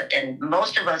know, and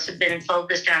most of us have been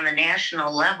focused on the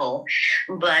national level,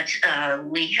 but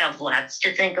we have lots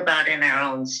to think about in our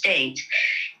own state.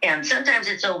 And sometimes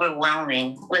it's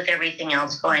overwhelming with everything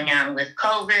else going on with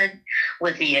COVID,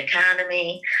 with the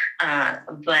economy.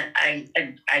 But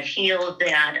I feel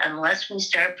that unless we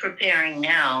start preparing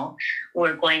now,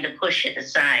 we're going to push it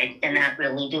aside and not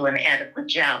really do an adequate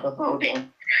job of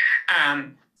voting.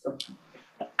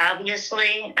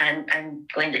 Obviously, I'm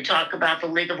going to talk about the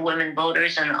League of Women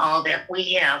Voters and all that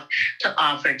we have to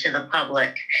offer to the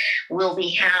public. We'll be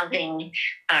having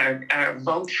our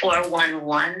Vote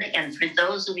 411. And for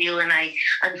those of you, and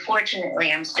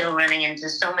unfortunately, I'm still running into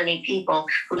so many people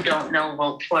who don't know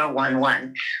Vote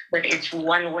 411, but it's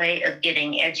one way of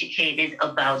getting educated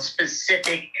about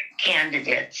specific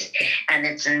candidates. And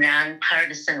it's a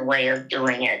nonpartisan way of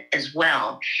doing it as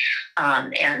well.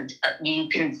 And you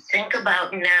can think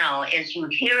about now, as you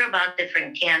hear about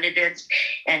different candidates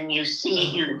and you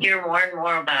hear more and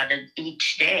more about it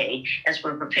each day as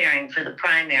we're preparing for the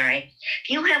primary. If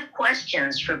you have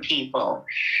questions for people,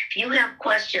 if you have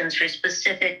questions for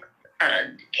specific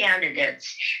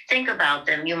candidates, think about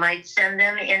them. You might send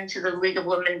them into the League of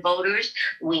Women Voters.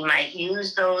 We might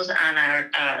use those on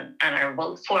our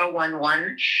Vote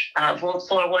 411. Vote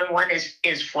 411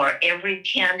 is for every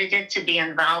candidate to be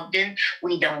involved in.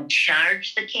 We don't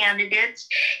charge the candidates.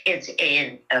 It's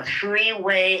a free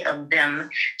way of them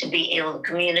to be able to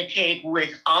communicate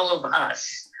with all of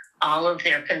us, all of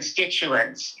their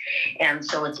constituents. And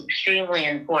so it's extremely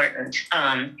important.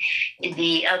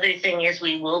 The other thing is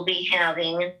we will be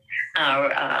having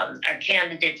our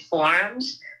candidate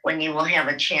forums when you will have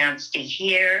a chance to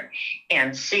hear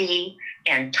and see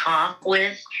and talk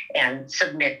with and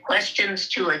submit questions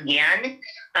to again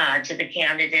to the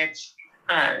candidates.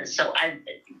 So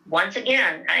once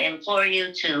again, I implore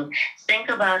you to think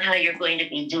about how you're going to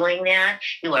be doing that.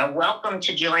 You are welcome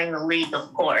to join the League,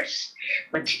 of course,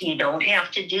 but you don't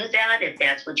have to do that if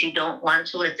that's what you don't want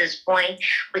to at this point,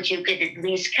 but you could at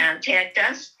least contact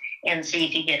us and see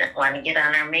if you want to get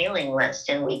on our mailing list,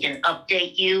 and we can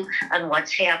update you on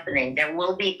what's happening. There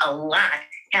will be a lot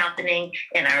happening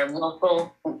in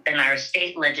our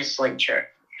state legislature.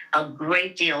 A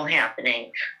great deal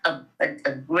happening, a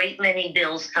great many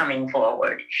bills coming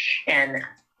forward, and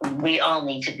we all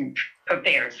need to be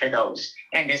prepared for those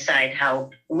and decide how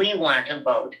we want to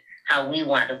vote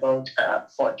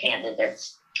for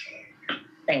candidates.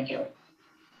 Thank you.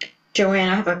 Joanne,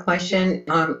 I have a question.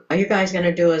 Are you guys going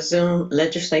to do a Zoom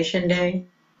legislation day?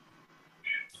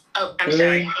 Oh, I'm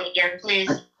sorry. Again,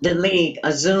 please. The League,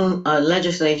 a Zoom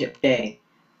legislative day.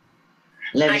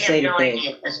 Legislative I have no day.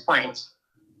 idea at this point.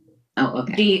 Oh,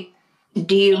 okay.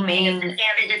 Do you mean the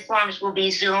candidate forums will be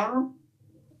Zoom?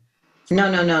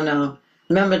 No.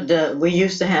 Remember, we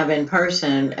used to have in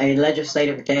person a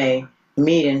legislative day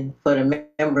meeting for the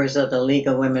members of the League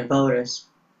of Women Voters.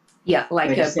 yeah,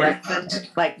 like a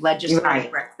breakfast, like legislative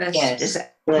Right. breakfast? Yes. Is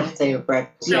that, Legislative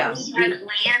breakfast. So Yeah.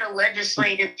 we had a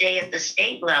legislative day at the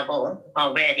state level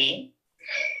already.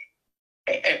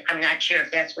 I'm not sure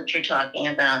if that's what you're talking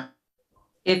about.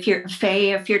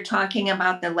 if you're talking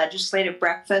about the legislative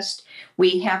breakfast,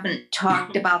 we haven't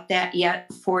talked about that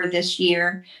yet for this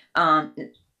year.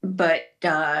 But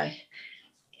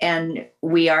and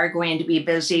we are going to be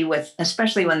busy with,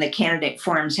 especially when the candidate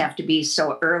forums have to be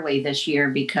so early this year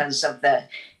because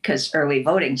early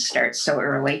voting starts so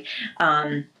early.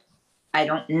 I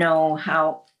don't know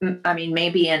how, I mean,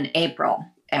 maybe in April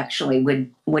actually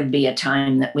would be a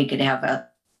time that we could have a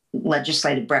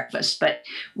legislative breakfast, but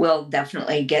we'll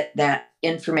definitely get that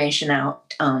information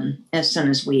out as soon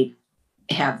as we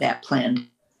have that planned.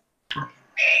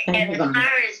 And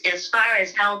as far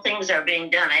as how things are being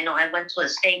done, I know I went to a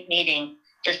state meeting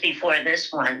just before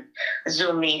this one, a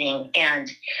Zoom meeting,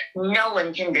 and no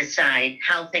one can decide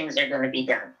how things are going to be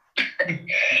done.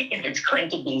 If it's going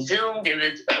to be Zoomed,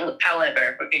 however,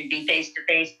 if we're going to be face to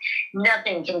face,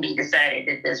 nothing can be decided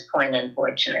at this point,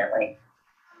 unfortunately.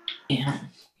 Yeah.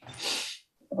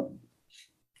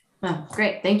 Oh,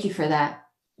 great. Thank you for that.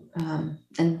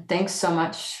 And thanks so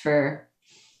much for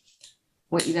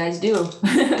what you guys do.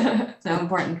 So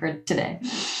important for today.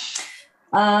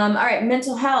 All right,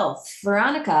 mental health.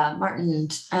 Veronica Martin,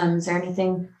 is there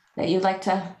anything that you'd like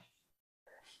to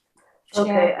share?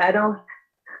 Okay,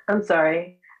 I'm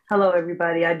sorry. Hello,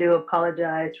 everybody. I do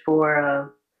apologize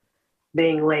for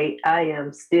being late. I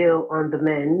am still on the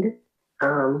mend.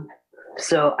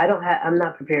 So I'm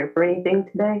not prepared for anything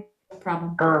today. No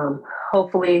problem.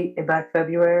 Hopefully by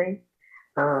February.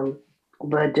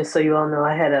 But just so you all know,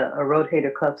 I had a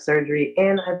rotator cuff surgery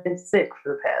and I've been sick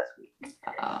for the past week.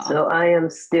 So I am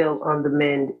still on the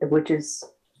mend, which is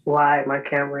why my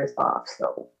camera is off.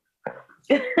 So,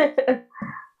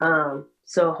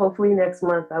 so hopefully next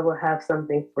month I will have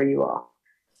something for you all.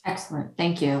 Excellent.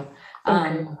 Thank you.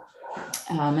 Okay.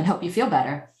 And hope you feel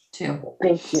better too.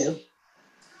 Thank you.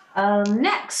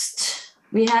 Next,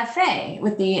 we have Faye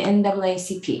with the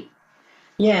NAACP.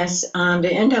 Yes, the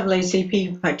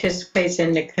NAACP participates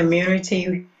in the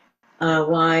community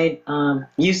wide.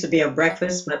 Used to be a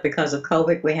breakfast, but because of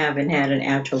COVID, we haven't had an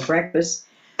actual breakfast.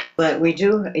 But we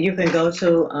do. You can go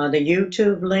to the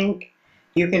YouTube link.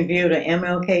 You can view the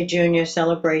MLK Jr.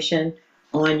 celebration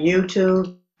on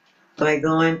YouTube by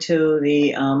going to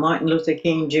the Martin Luther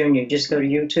King Jr. Just go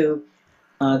to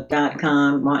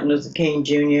YouTube.com, Martin Luther King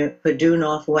Jr. Purdue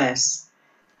Northwest.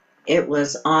 It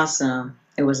was awesome.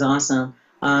 It was awesome.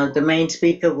 The main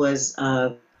speaker was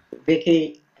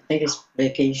Vicky. I think it's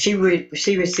Vicky. She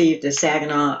received the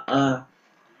Saginaw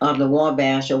of the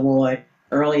Wabash Award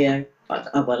earlier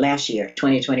last year,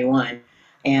 2021,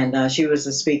 and she was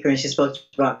the speaker, and she spoke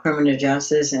about criminal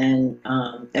justice, and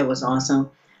it was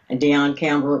awesome. And Deion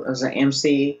Campbell was an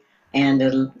MC, and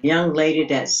the young lady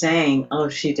that sang,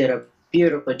 she did a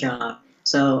beautiful job.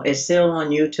 So it's still on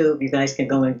YouTube. You guys can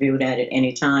go and view that at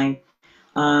any time.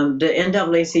 The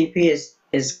NAACP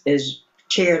is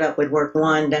chaired up with Work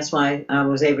One. That's why I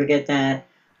was able to get that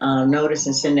notice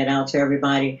and send it out to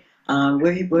everybody.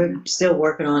 We're still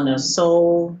working on the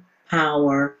Soul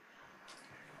Power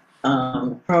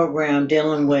program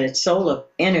dealing with solar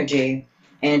energy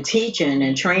and teaching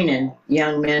and training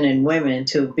young men and women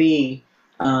to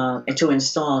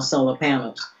install solar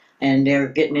panels. And they're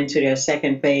getting into their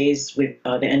second phase with the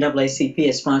NAACP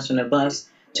is sponsoring a bus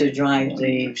to drive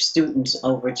the students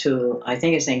over to, I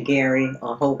think it's in Gary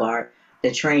or Hobart,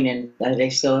 the training. They're going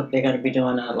to be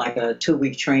doing a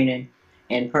 2-week training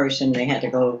in person. They had to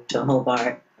go to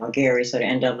Hobart or Gary, so the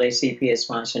NAACP is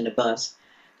sponsoring the bus,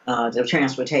 the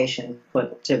transportation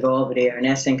to go over there, and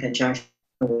that's in conjunction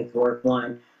with Work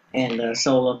One and the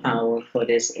solar power for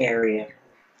this area.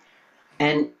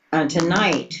 And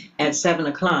tonight at 7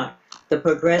 o'clock, the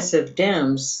Progressive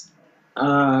Dems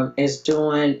is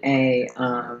doing a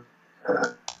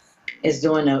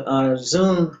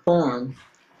Zoom forum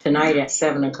tonight at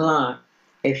 7 o'clock.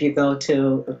 If you go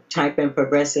to type in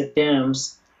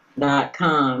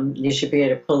progressivedems.com, you should be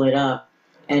able to pull it up.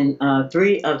 And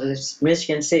 3 of the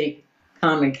Michigan City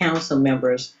Common Council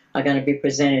members are going to be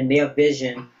presenting their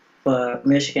vision for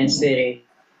Michigan City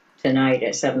tonight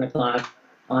at 7 o'clock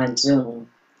on Zoom.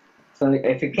 So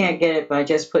if you can't get it by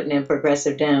just putting in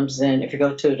Progressive Dems, then if you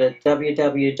go to the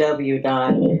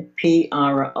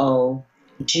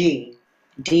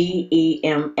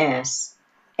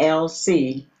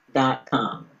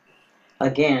www.progressive.com.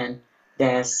 Again,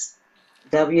 that's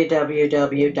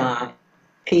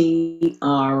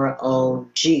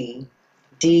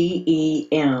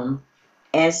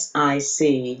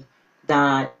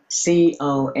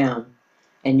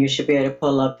And you should be able to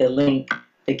pull up the link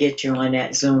to get you on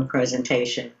that Zoom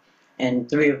presentation. And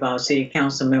 3 of our city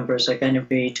council members are going to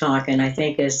be talking. I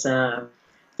think it's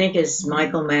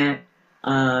Michael Mack,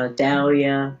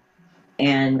 Dahlia,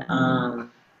 and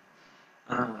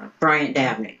Bryant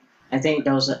Dabney. I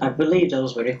believe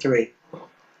those were the 3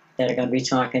 that are going to be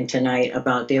talking tonight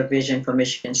about their vision for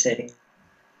Michigan City.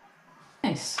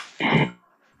 Nice.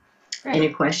 Any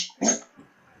questions?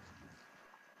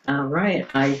 All right.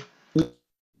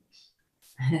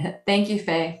 Thank you,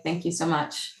 Faye. Thank you so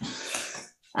much.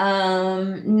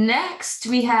 Next,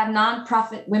 we have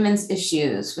nonprofit women's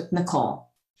issues with Nicole.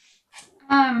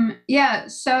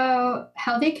 So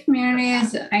Healthy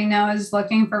Communities, I know, is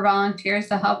looking for volunteers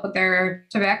to help with their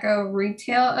tobacco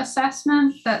retail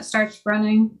assessment that starts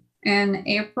running in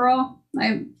April,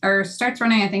 starts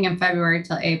running, I think, in February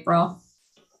till April.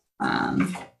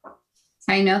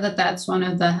 I know that that's one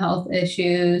of the health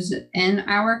issues in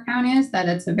our county, is that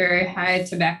it's a very high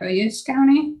tobacco use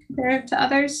county compared to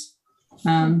others.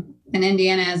 And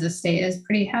Indiana as a state is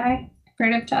pretty high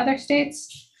compared to other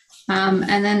states.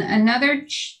 And then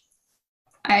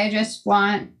I just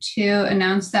want to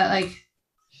announce that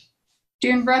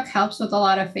Dunebrook helps with a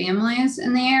lot of families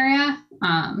in the area.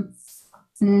 And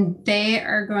they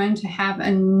are going to have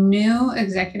a new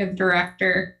executive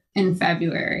director in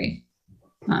February.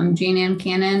 Jean Ann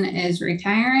Cannon is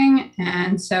retiring,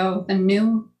 and so the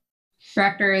new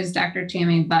director is Dr.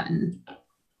 Tammy Button.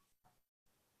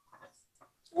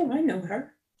 Oh, I know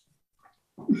her.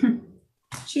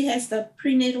 She has the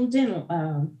prenatal dental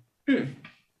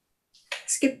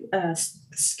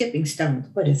skipping stones.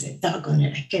 What is it? Doggone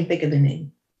it! I can't think of the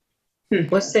name.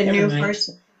 What's the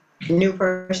new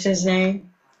person's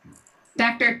name?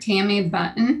 Dr. Tammy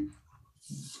Button.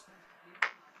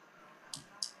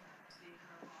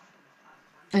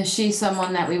 Is she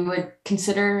someone that we would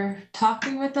consider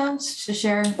talking with us to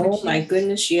share? Oh my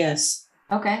goodness, yes.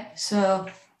 Okay, so.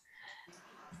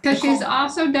 Because she's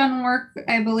also done work,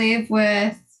 I believe,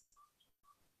 with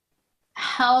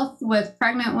health with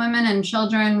pregnant women and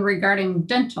children regarding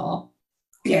dental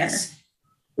care.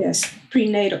 Yes,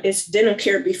 prenatal. It's dental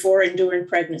care before and during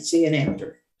pregnancy and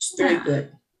after. It's very Yeah.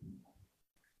 good.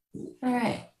 All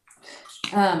right.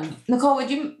 Nicole,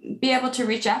 would you be able to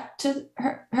reach out to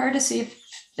her to see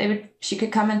if she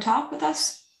could come and talk with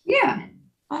us? Yeah.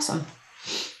 Awesome.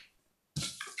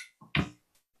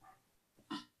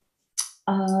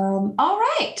 All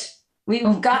right.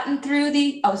 We've gotten through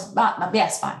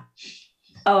yes, fine.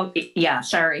 Oh, yeah,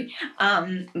 sorry.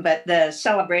 But the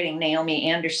Celebrating Naomi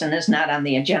Anderson is not on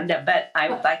the agenda, but I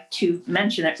would like to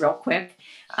mention it real quick.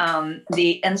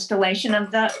 The installation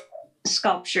of the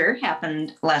sculpture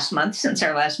happened last month since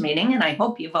our last meeting, and I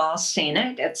hope you've all seen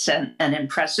it. It's an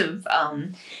impressive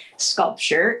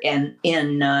sculpture in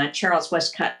Charles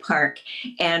Westcott Park.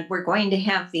 And we're going to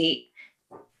have the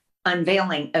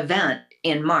unveiling event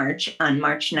in March, on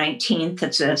March 19th.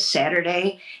 It's a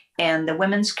Saturday. And the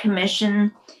Women's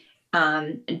Commission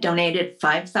donated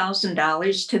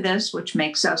 $5,000 to this, which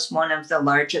makes us one of the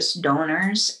largest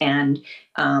donors and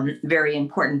very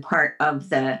important part of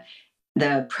the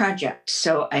project.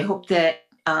 So I hope that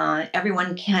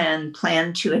everyone can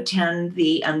plan to attend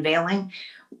the unveiling.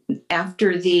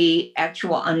 After the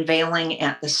actual unveiling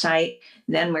at the site,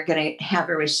 then we're going to have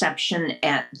a reception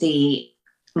at the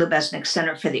Lubesnik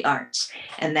Center for the Arts,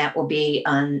 and that will be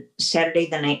on Saturday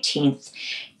the 19th.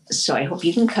 So I hope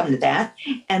you can come to that.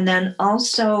 And then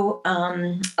also,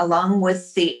 along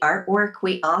with the artwork,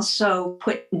 we also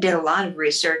did a lot of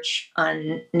research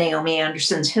on Naomi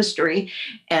Anderson's history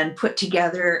and put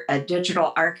together a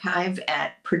digital archive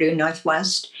at Purdue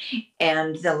Northwest.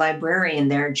 And the librarian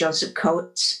there, Joseph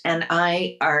Coates, and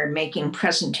I are making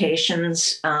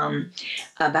presentations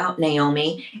about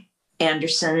Naomi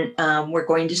Anderson. We're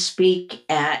going to speak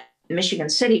at Michigan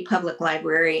City Public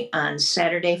Library on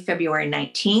Saturday, February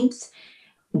 19th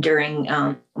during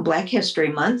Black History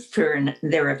Month for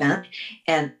their event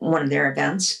and one of their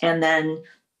events. And then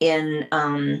in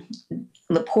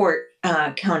LaPorte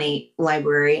County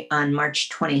Library on March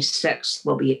 26th,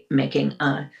 we'll be making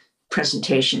a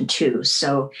presentation too.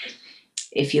 So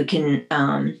if you can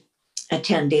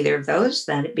attend either of those,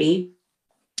 that'd be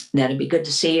good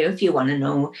to see you if you want to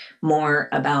know more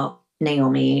about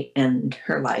Naomi and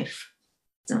her life.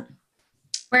 So,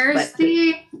 Where's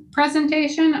the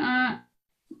presentation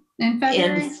in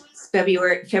February? In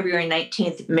February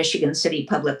 19th, Michigan City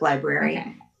Public Library.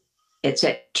 Okay. It's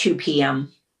at 2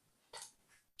 p.m.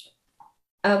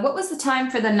 What was the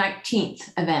time for the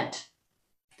 19th event?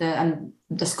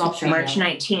 The sculpture. March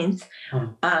 19th.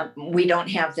 We don't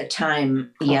have the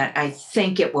time yet. I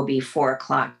think it will be 4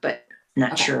 o'clock, but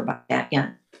not sure about that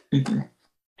yet. Mm-hmm.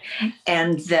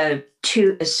 And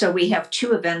so we have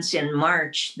 2 events in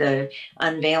March, the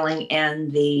unveiling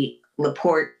and the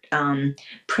LaPorte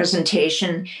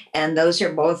presentation, and those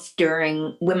are both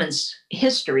during Women's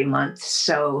History Month.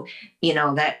 So,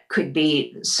 that could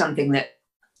be something that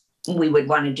we would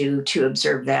want to do to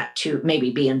observe that, to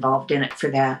maybe be involved in it for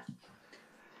that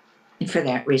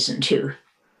reason too.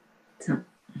 So.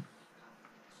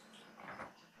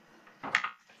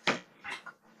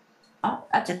 Oh,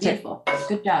 that's beautiful.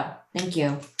 Good job. Thank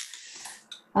you.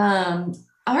 All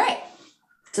right.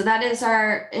 So that is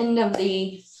our end of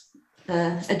the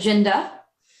agenda.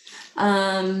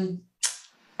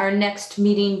 Our next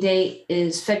meeting date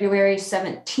is February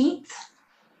 17th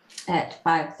at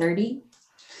 5:30.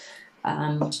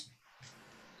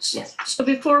 Yes. So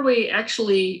before we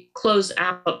actually close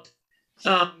out,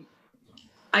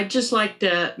 I'd just like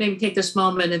to maybe take this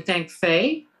moment and thank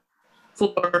Faye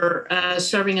for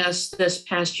serving us this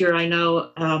past year. I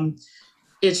know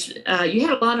you had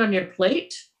a lot on your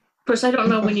plate. Of course, I don't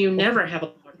know when you never have a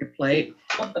lot on your plate,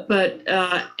 but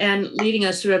and leading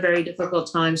us through a very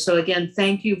difficult time. So again,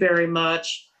 thank you very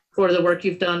much for the work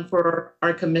you've done for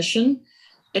our commission,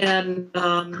 and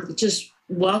just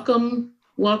welcome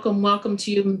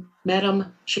to you,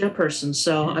 Madam Chairperson.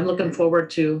 So I'm looking forward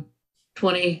to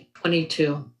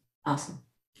 2022. Awesome.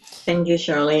 Thank you,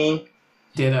 Charlene.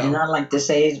 Ditto. And I'd like to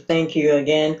say thank you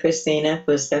again, Christina,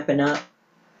 for stepping up.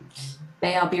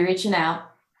 May I'll be reaching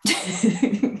out.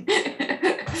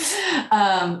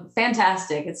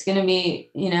 Fantastic. It's going to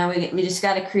be, we just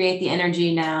got to create the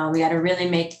energy now. We got to really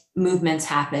make movements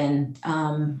happen.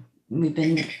 We've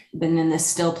been in this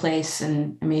still place,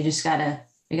 and we got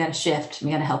to shift.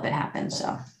 We got to help it happen.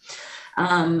 So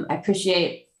I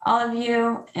appreciate all of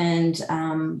you, and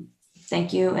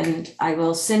thank you. And I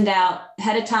will send out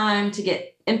ahead of time to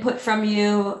get input from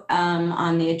you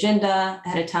on the agenda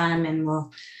ahead of time, and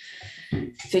we'll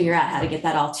figure out how to get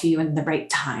that all to you in the right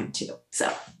time too.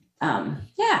 So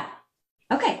yeah.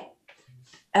 Okay.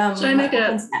 So I make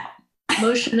a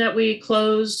motion that we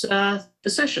close the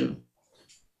session.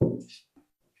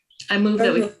 I move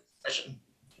that we close the session.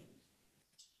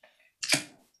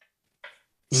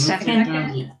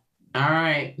 Second. All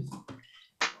right.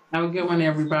 Have a good one,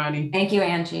 everybody. Thank you,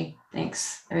 Angie.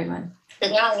 Thanks, everyone.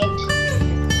 Good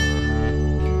night.